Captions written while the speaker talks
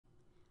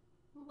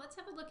let's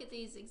have a look at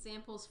these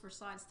examples for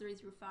slides 3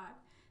 through 5.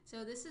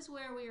 So this is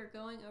where we are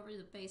going over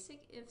the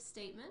basic if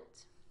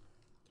statement.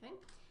 Okay,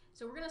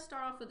 so we're going to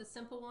start off with a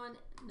simple one,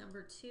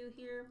 number 2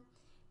 here.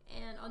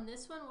 And on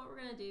this one, what we're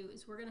going to do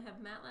is we're going to have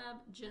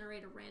MATLAB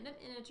generate a random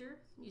integer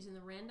using the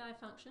randi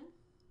function.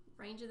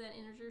 Range of that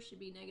integer should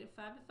be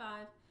 -5 to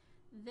 5.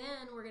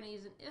 Then we're going to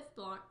use an if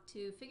block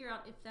to figure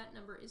out if that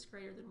number is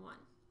greater than 1.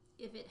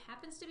 If it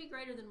happens to be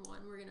greater than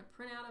 1, we're going to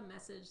print out a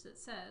message that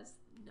says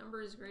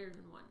number is greater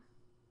than 1.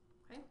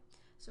 Okay,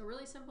 so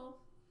really simple,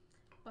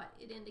 but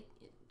it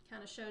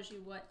kind of shows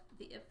you what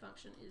the if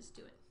function is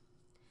doing.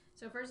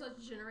 So first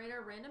let's generate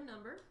our random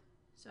number.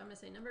 So I'm going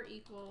to say number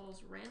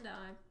equals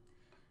randi.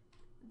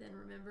 Then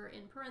remember,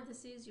 in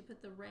parentheses you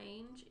put the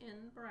range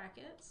in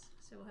brackets.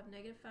 So we'll have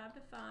 -5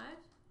 to 5.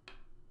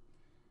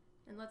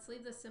 And let's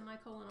leave the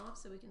semicolon off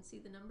so we can see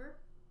the number.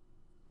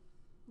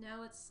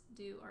 Now let's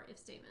do our if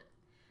statement.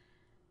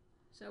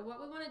 So what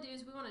we want to do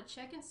is we want to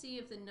check and see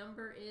if the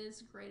number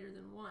is greater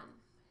than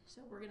 1.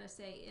 So we're going to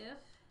say if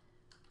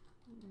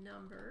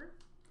number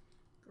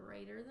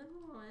greater than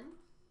 1.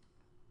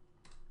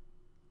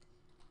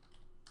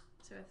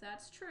 So if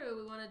that's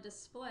true, we want to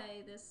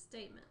display this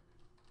statement.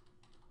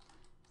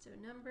 So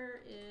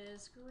number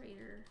is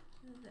greater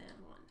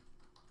than 1.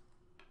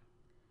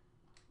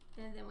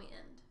 And then we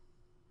end.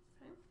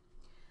 Okay?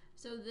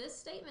 So this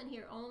statement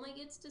here only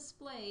gets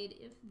displayed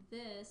if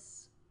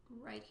this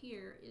right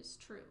here is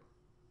true.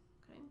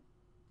 Okay?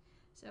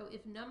 So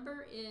if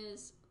number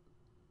is,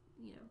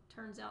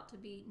 turns out to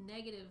be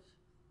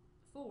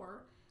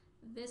 -4,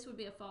 this would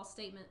be a false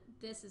statement.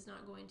 This is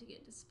not going to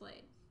get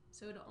displayed.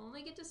 So it'll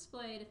only get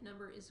displayed if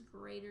number is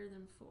greater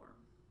than 4.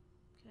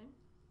 Okay?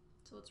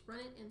 So let's run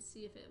it and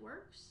see if it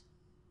works.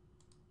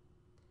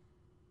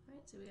 All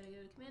right, so we got to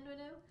go to command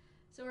window.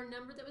 So our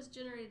number that was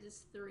generated is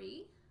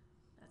 3.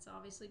 That's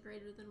obviously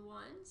greater than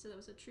 1. So that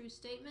was a true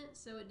statement.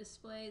 So it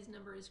displays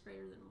number is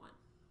greater than 1.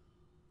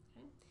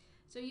 Okay,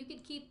 so you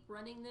could keep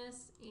running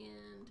this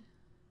and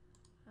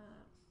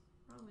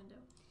wrong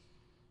window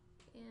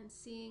and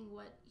seeing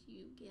what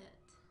you get.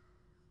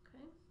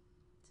 Okay,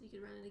 so you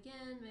could run it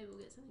again. Maybe we'll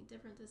get something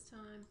different this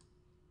time.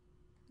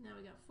 Now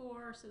we got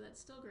 4, so that's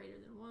still greater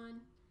than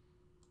 1.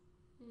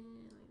 And let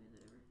me move that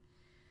over.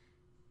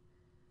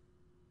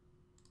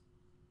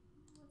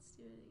 Let's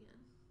do it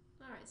again.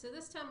 All right, so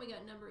this time we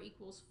got number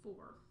equals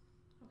 4.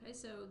 Okay,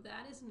 so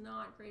that is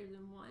not greater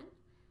than 1.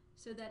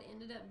 So that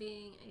ended up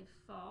being a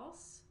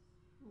false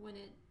when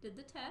it did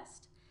the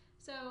test.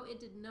 So it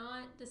did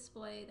not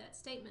display that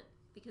statement,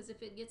 because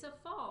if it gets a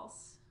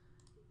false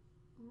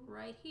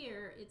right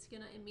here, it's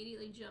going to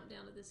immediately jump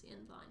down to this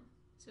end line.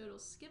 So it'll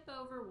skip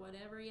over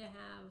whatever you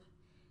have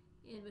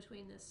in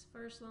between this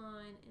first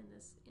line and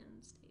this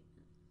end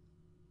statement.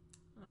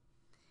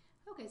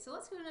 Okay, so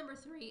let's go to number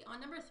 3. On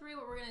number 3,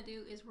 what we're going to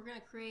do is we're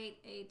going to create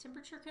a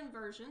temperature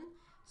conversion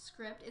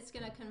script. It's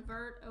going to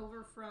convert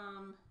over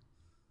from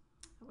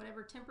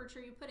whatever temperature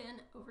you put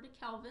in over to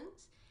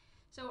kelvins.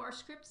 So our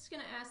script is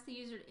going to ask the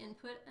user to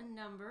input a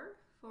number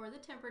for the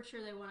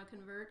temperature they want to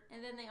convert,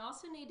 and then they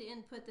also need to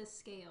input the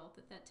scale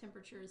that that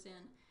temperature is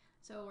in.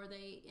 So are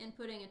they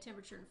inputting a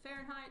temperature in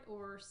Fahrenheit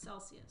or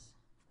Celsius?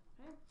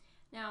 Okay.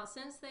 Now,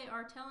 since they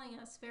are telling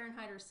us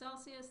Fahrenheit or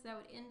Celsius, that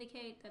would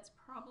indicate that's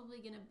probably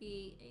going to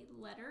be a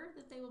letter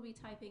that they will be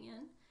typing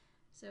in.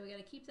 So we got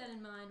to keep that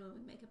in mind when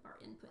we make up our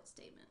input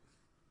statement.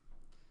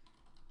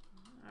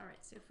 All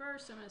right, so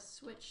first I'm going to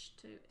switch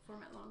to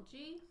format long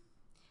G.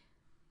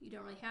 You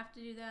don't really have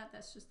to do that.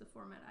 That's just the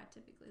format I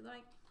typically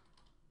like.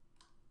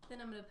 Then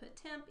I'm going to put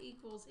temp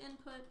equals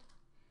input,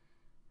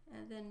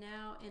 and then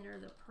now enter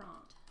the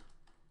prompt.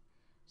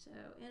 So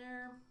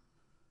enter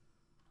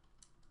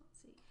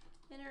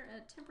a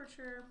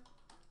temperature.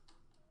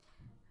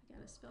 I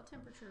gotta spell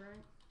temperature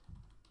right.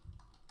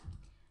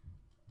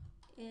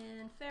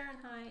 In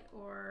Fahrenheit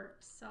or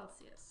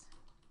Celsius.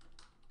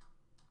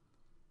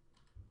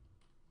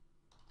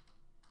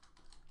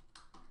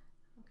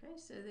 Okay,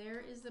 so there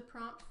is the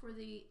prompt for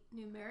the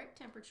numeric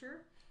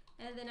temperature.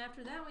 And then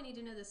after that, we need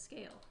to know the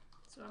scale.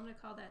 So I'm going to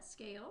call that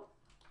scale.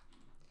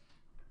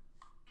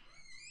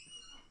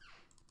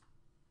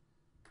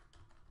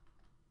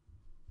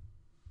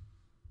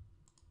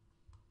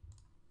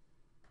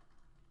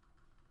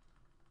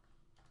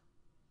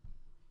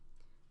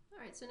 All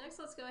right, so next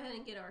let's go ahead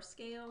and get our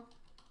scale.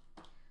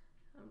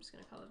 I'm just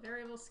going to call it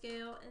variable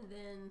scale, and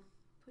then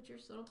put your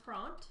little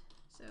prompt.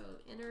 So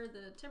enter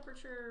the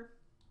temperature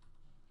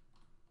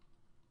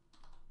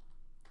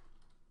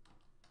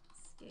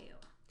scale.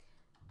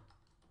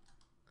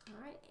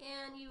 All right,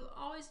 and you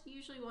always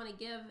usually want to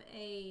give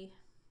a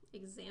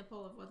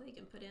example of what they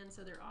can put in,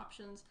 so their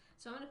options.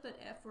 So I'm going to put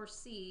F or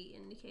C,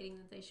 indicating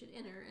that they should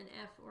enter an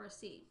F or a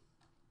C.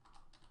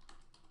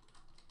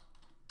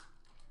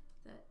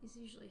 That is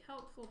usually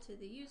helpful to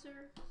the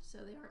user, so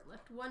they aren't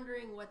left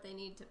wondering what they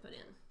need to put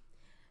in.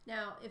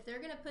 Now, if they're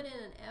going to put in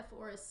an F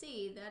or a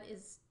C, that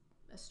is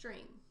a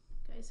string.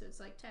 Okay, so it's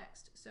like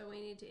text. So we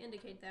need to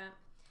indicate that.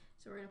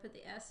 So we're going to put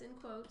the S in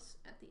quotes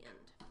at the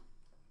end.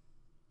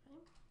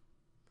 Okay.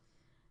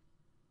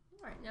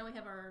 All right, now we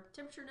have our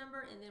temperature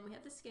number and then we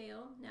have the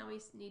scale. Now we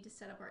need to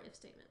set up our if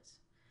statements.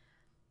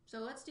 So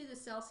let's do the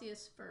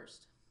Celsius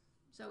first.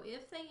 So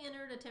if they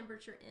entered a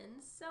temperature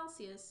in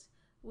Celsius,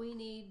 we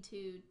need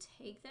to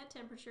take that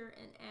temperature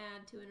and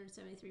add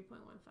 273.15.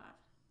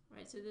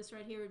 Right, so this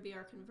right here would be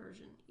our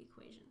conversion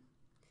equation.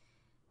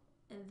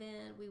 And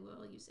then we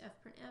will use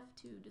fprintf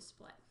to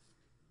display.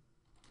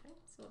 Okay,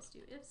 so let's do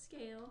if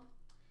scale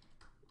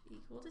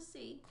equal to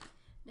C.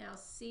 Now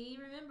C,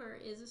 remember,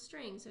 is a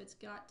string, so it's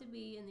got to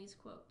be in these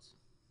quotes.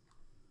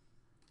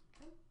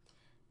 Okay,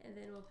 and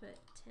then we'll put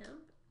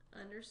temp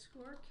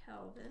underscore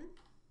Kelvin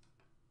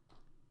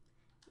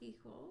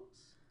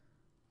equals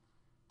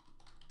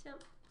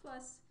temp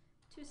plus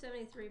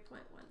 273.15.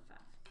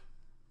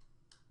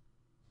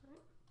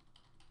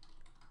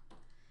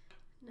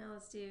 Now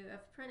let's do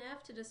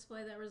fprintf to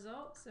display that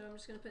result. So I'm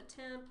just going to put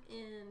temp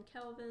in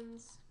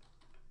kelvins.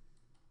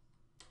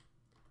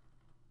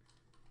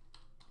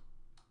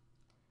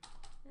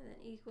 And then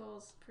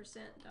equals %.2f.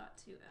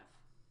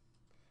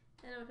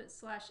 And I'll put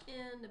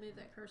 /n to move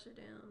that cursor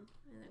down,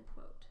 and then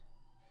quote.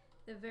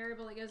 The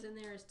variable that goes in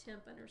there is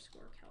temp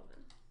underscore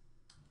Kelvin.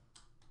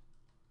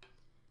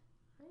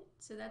 Right,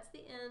 so that's the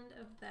end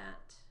of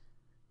that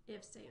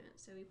if statement.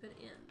 So we put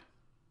in.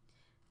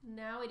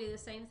 Now we do the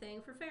same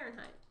thing for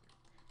Fahrenheit.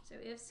 So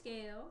if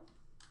scale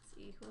is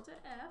equal to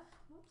F,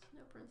 whoops,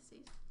 no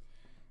parentheses.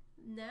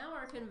 Now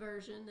our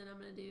conversion that I'm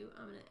going to do,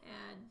 I'm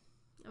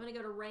going to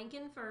go to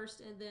Rankine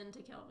first and then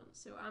to Kelvin.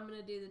 So I'm going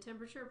to do the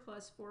temperature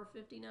plus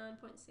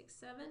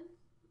 459.67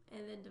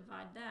 and then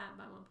divide that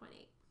by 1.8.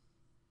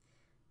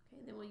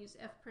 Okay, then we'll use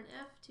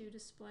fprintf to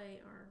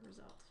display our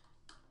result.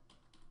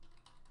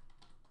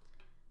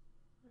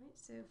 All right,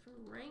 so for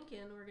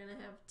Rankine, we're going to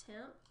have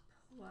temp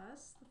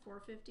plus the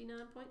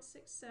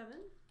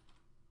 459.67.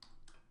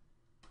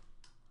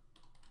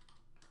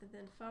 And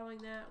then following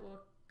that,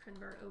 we'll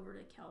convert over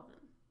to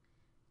Kelvin.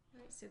 All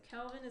right, so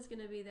Kelvin is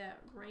going to be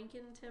that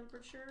Rankine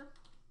temperature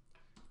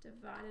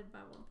divided by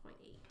 1.8.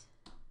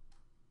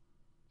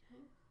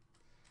 Okay.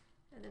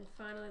 And then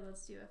finally,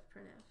 let's do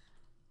fprintf.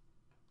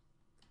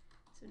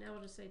 So now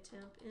we'll just say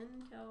temp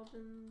in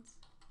kelvins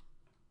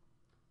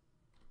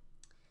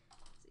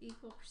is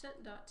equal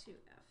 %.2f.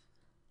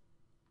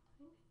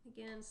 Okay.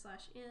 Again,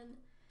 /n,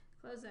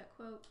 close that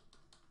quote,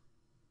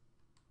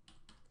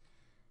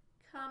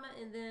 comma,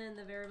 and then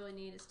the variable we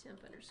need is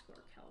temp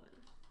underscore Kelvin.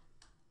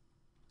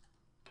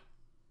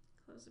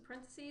 Close the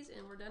parentheses,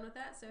 and we're done with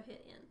that, so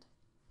hit end.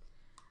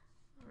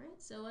 All right,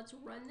 so let's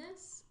run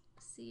this,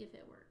 see if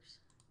it works.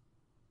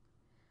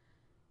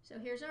 So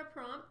here's our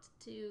prompt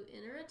to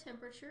enter a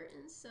temperature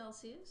in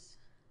Celsius.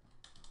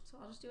 So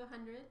I'll just do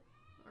 100,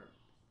 or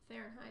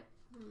Fahrenheit.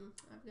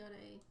 I've got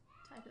a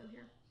typo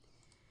here.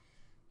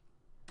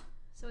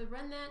 So we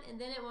run that, and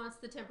then it wants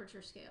the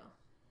temperature scale.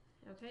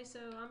 Okay, so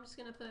I'm just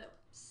going to put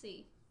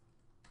C.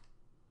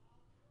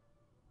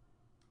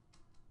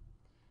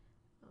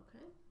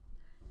 Okay,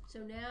 so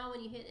now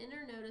when you hit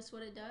enter, notice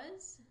what it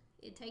does.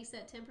 It takes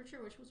that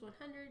temperature, which was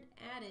 100,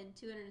 added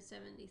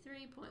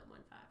 273.15.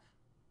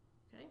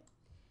 Okay,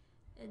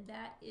 and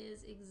that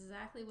is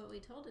exactly what we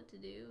told it to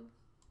do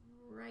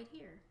right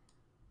here.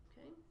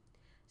 Okay,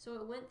 so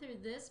it went through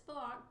this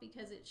block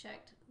because it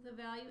checked the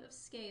value of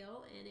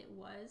scale, and it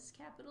was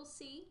capital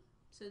C.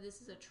 So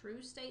this is a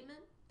true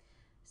statement.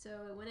 So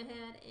it went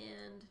ahead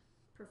and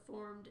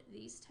performed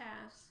these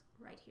tasks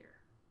right here.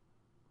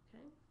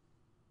 Okay.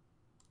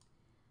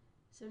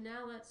 So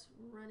now let's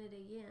run it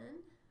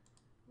again.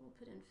 We'll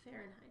put in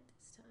Fahrenheit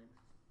this time.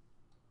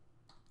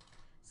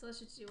 So let's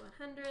just do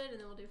 100, and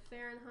then we'll do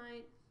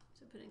Fahrenheit.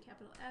 So put in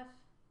capital F.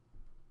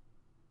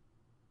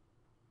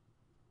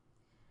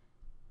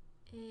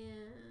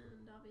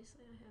 And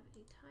obviously I have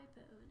a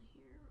typo in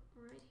here,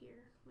 right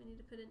here. We need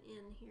to put an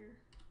N here.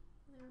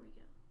 There we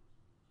go.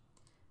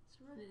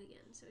 Let's run it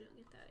again so we don't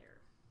get that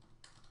error.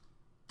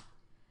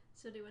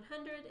 So do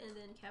 100 and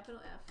then capital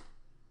F.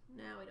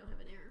 Now we don't have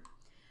an error.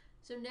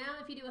 So now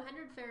if you do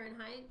 100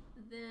 Fahrenheit,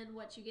 then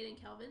what you get in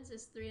kelvins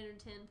is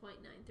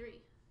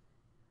 310.93.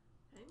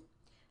 Okay.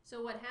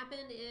 So what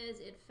happened is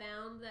it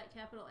found that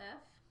capital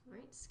F,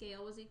 right?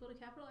 Scale was equal to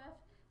capital F.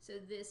 So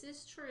this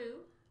is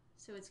true.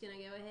 So it's going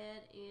to go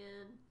ahead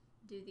and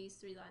do these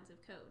 3 lines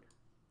of code.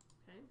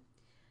 Okay.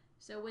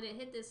 So when it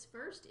hit this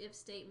first if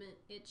statement,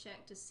 it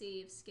checked to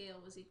see if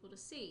scale was equal to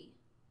C.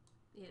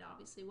 It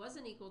obviously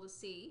wasn't equal to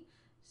C,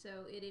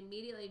 so it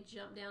immediately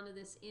jumped down to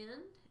this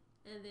end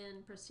and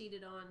then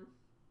proceeded on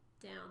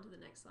down to the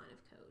next line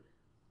of code.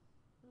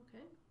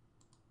 Okay.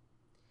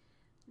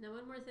 Now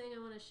one more thing I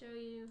want to show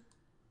you.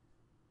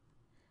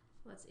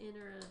 Let's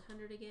enter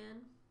 100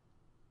 again.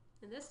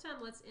 And this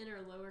time let's enter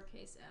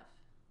lowercase f.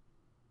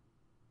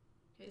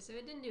 Okay, so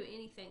it didn't do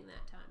anything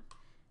that time.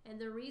 And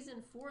the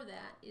reason for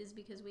that is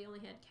because we only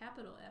had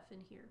capital F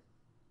in here.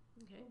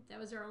 Okay, that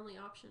was our only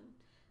option.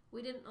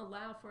 We didn't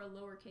allow for a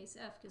lowercase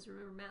f because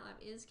remember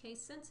MATLAB is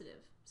case sensitive.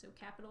 So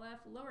capital F,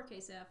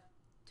 lowercase f,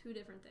 2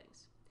 different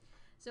things.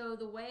 So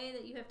the way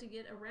that you have to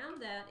get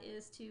around that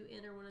is to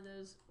enter one of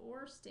those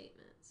OR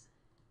statements.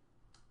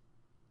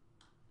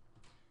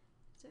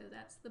 So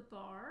that's the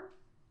bar.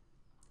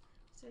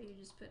 So you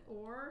just put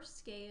or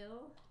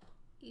scale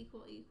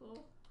equal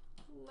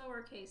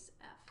lowercase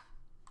f.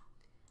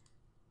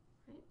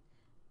 Right?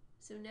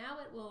 So now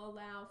it will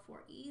allow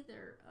for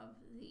either of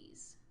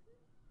these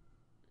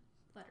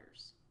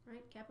letters,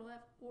 right? Capital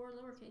F or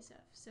lowercase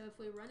f. So if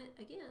we run it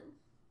again,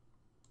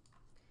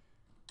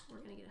 we're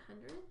going to get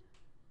 100.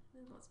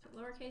 Then let's put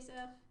lowercase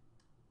f,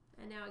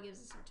 and now it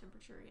gives us our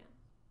temperature again.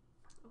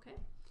 Okay?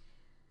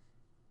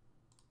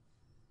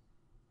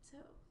 So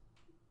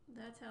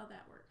that's how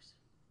that works.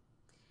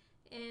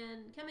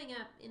 And coming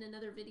up in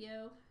another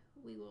video,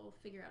 we will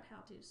figure out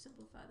how to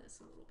simplify this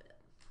a little bit.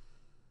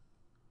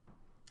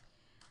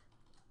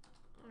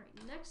 All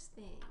right, next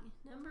thing,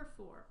 number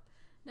 4.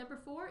 Number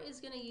 4 is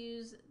going to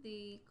use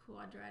the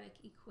quadratic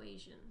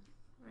equation,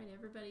 right?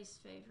 Everybody's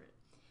favorite.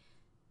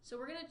 So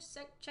we're going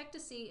to check to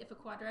see if a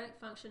quadratic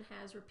function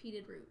has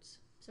repeated roots.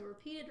 So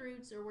repeated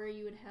roots are where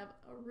you would have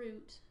a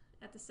root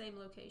at the same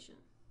location.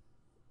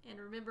 And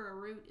remember, a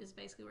root is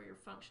basically where your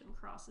function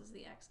crosses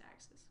the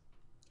x-axis.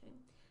 Okay.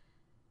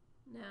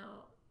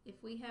 Now,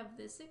 if we have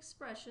this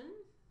expression,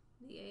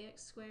 the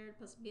ax squared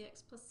plus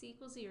bx plus c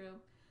equals 0,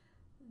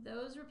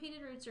 those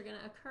repeated roots are going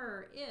to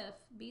occur if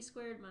b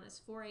squared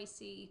minus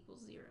 4ac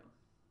equals 0.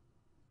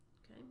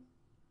 Okay.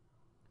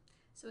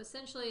 So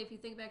essentially, if you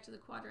think back to the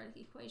quadratic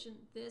equation,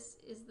 this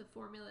is the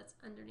formula that's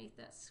underneath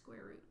that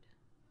square root.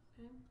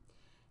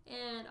 Okay.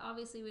 And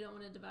obviously, we don't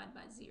want to divide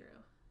by 0.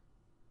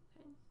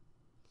 Okay.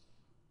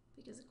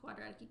 Because the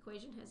quadratic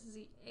equation has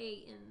a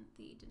in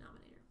the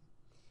denominator.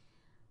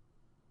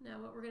 Now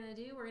what we're going to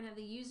do, we're going to have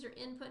the user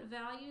input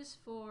values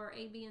for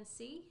a, b, and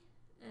c,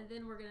 and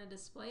then we're going to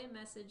display a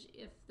message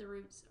if the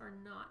roots are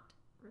not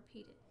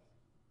repeated.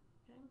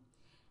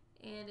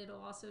 Okay? And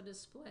it'll also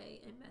display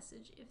a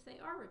message if they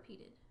are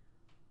repeated.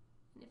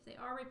 And if they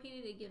are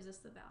repeated, it gives us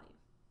the value.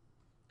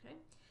 Okay?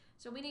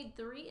 So we need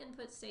 3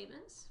 input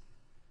statements.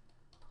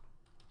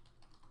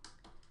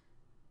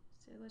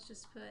 So let's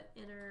just put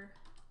enter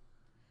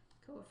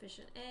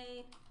coefficient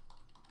a,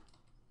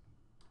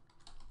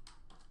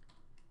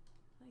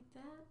 like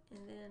that,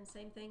 and then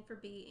same thing for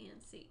b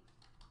and c.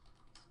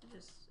 So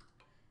just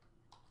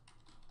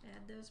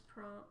add those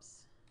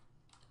prompts.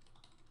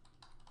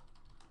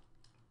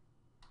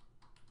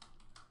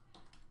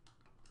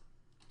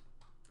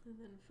 And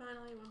then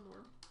finally one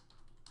more.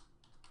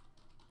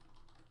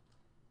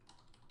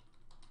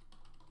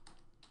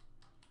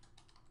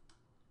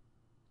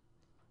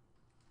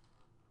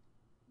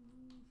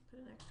 Put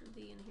an extra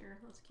d in here.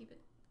 Let's keep it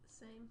the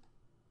same.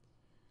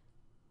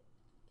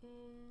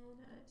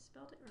 And I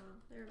spelled it wrong.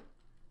 There.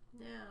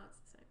 Now it's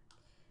the same.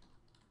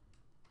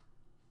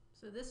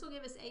 So this will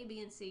give us a,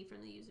 b, and c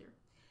from the user.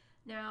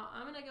 Now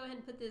I'm going to go ahead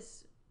and put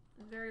this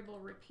variable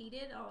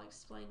repeated. I'll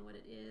explain what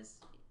it is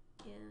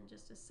in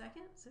just a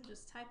second. So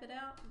just type it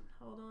out and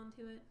hold on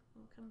to it.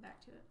 We'll come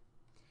back to it.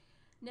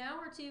 Now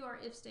we're to our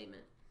if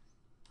statement.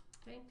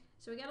 Okay.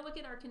 So we got to look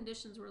at our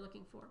conditions we're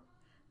looking for.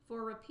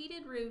 For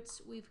repeated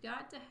roots, we've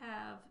got to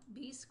have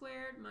b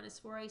squared minus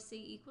 4ac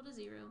equal to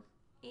 0,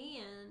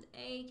 and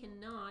a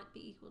cannot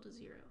be equal to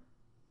 0.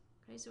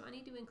 Okay, so I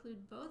need to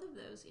include both of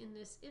those in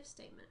this if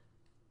statement.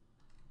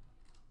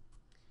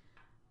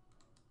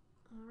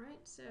 All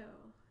right, so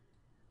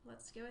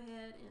let's go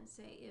ahead and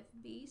say if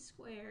b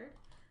squared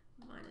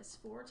minus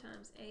 4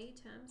 times a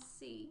times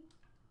c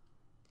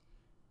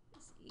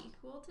is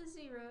equal to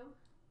 0,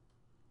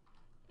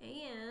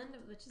 and,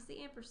 which is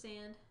the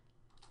ampersand,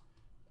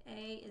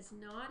 a is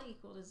not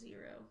equal to 0.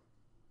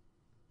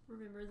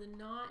 Remember, the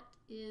not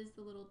is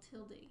the little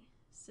tilde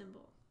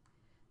symbol.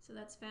 So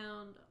that's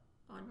found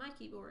on my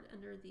keyboard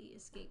under the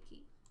escape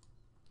key.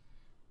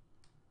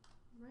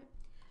 All right.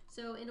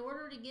 So in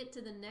order to get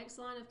to the next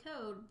line of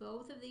code,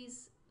 both of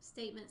these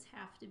statements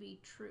have to be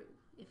true.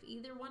 If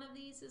either one of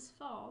these is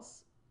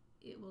false,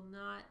 it will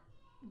not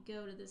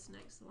go to this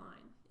next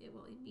line. It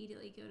will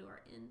immediately go to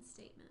our end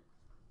statement.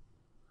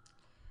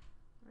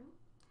 All right.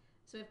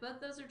 So if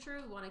both those are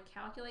true, we want to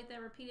calculate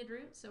that repeated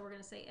root. So we're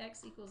going to say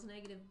x equals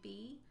negative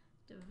b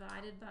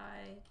divided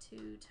by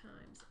 2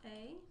 times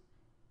a.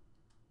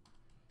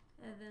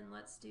 And then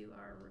let's do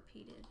our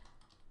repeated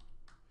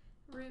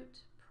root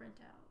print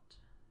out.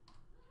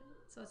 Okay.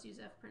 So let's use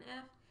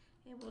fprintf,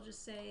 and we'll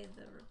just say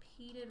the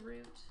repeated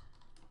root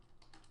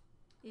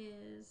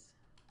is,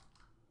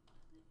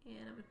 and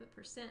I'm going to put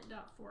 %.4f.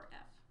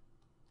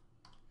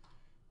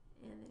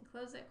 And then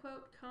close that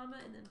quote, comma,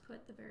 and then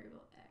put the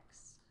variable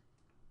x.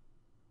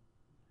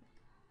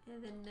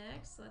 And then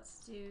next,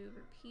 let's do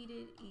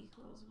repeated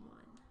equals 1.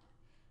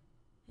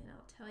 And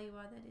I'll tell you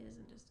why that is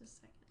in just a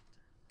second.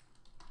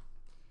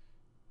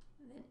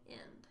 And then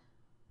end.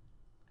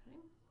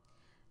 Okay.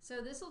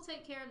 So this will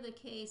take care of the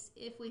case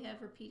if we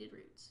have repeated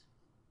roots.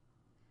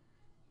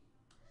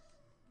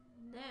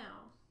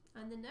 Now,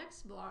 on the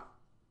next block,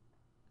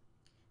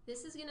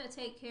 this is going to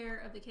take care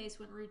of the case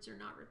when roots are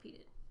not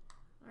repeated.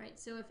 All right,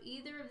 so if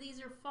either of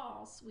these are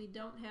false, we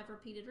don't have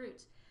repeated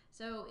roots.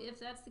 So if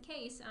that's the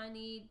case, I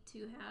need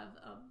to have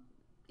a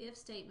if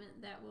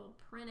statement that will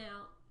print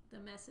out the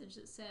message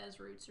that says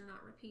roots are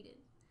not repeated.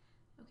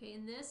 Okay,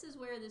 and this is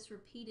where this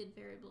repeated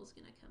variable is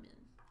going to come in.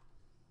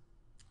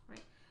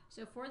 Right?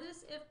 So for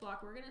this if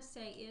block, we're going to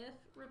say if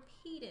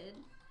repeated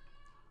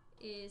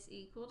is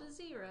equal to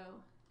 0,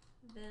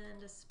 then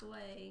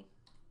display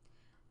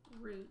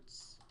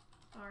roots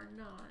are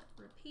not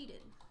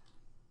repeated.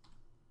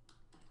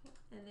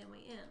 And then we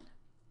end.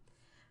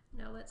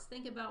 Now let's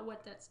think about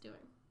what that's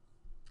doing.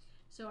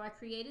 So I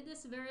created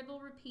this variable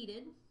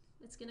repeated.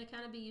 It's going to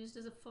kind of be used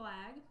as a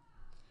flag.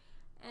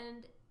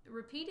 And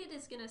repeated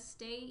is going to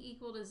stay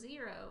equal to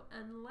 0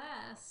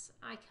 unless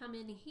I come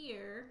in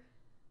here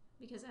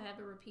because I have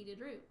a repeated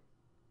root.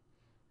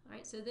 All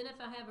right, so then if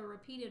I have a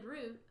repeated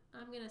root,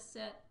 I'm going to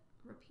set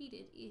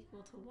repeated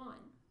equal to 1.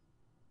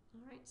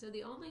 All right, so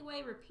the only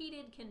way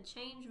repeated can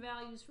change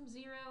values from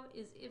 0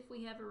 is if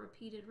we have a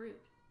repeated root.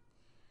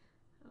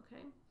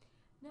 Okay,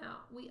 now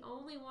we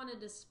only want to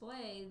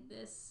display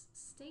this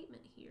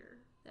statement here,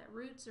 that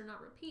roots are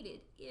not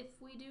repeated,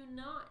 if we do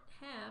not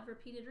have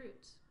repeated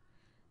roots.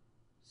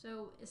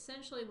 So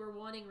essentially we're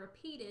wanting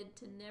repeated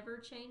to never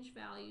change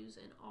values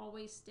and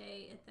always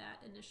stay at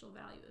that initial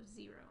value of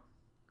 0.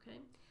 Okay,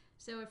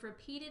 so if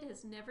repeated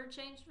has never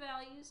changed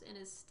values and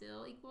is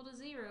still equal to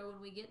 0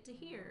 when we get to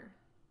here,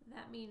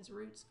 that means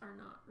roots are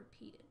not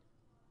repeated.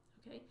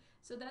 Okay,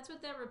 so that's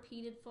what that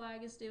repeated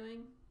flag is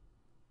doing.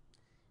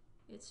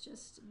 It's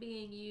just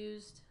being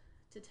used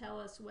to tell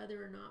us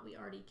whether or not we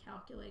already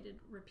calculated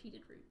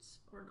repeated roots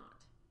or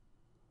not.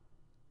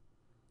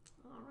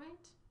 All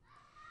right.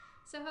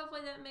 So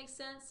hopefully that makes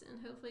sense,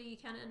 and hopefully you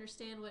kind of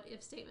understand what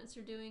if statements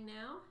are doing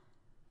now.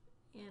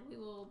 And we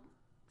will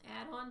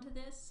add on to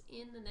this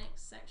in the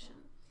next section.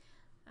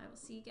 I will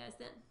see you guys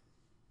then.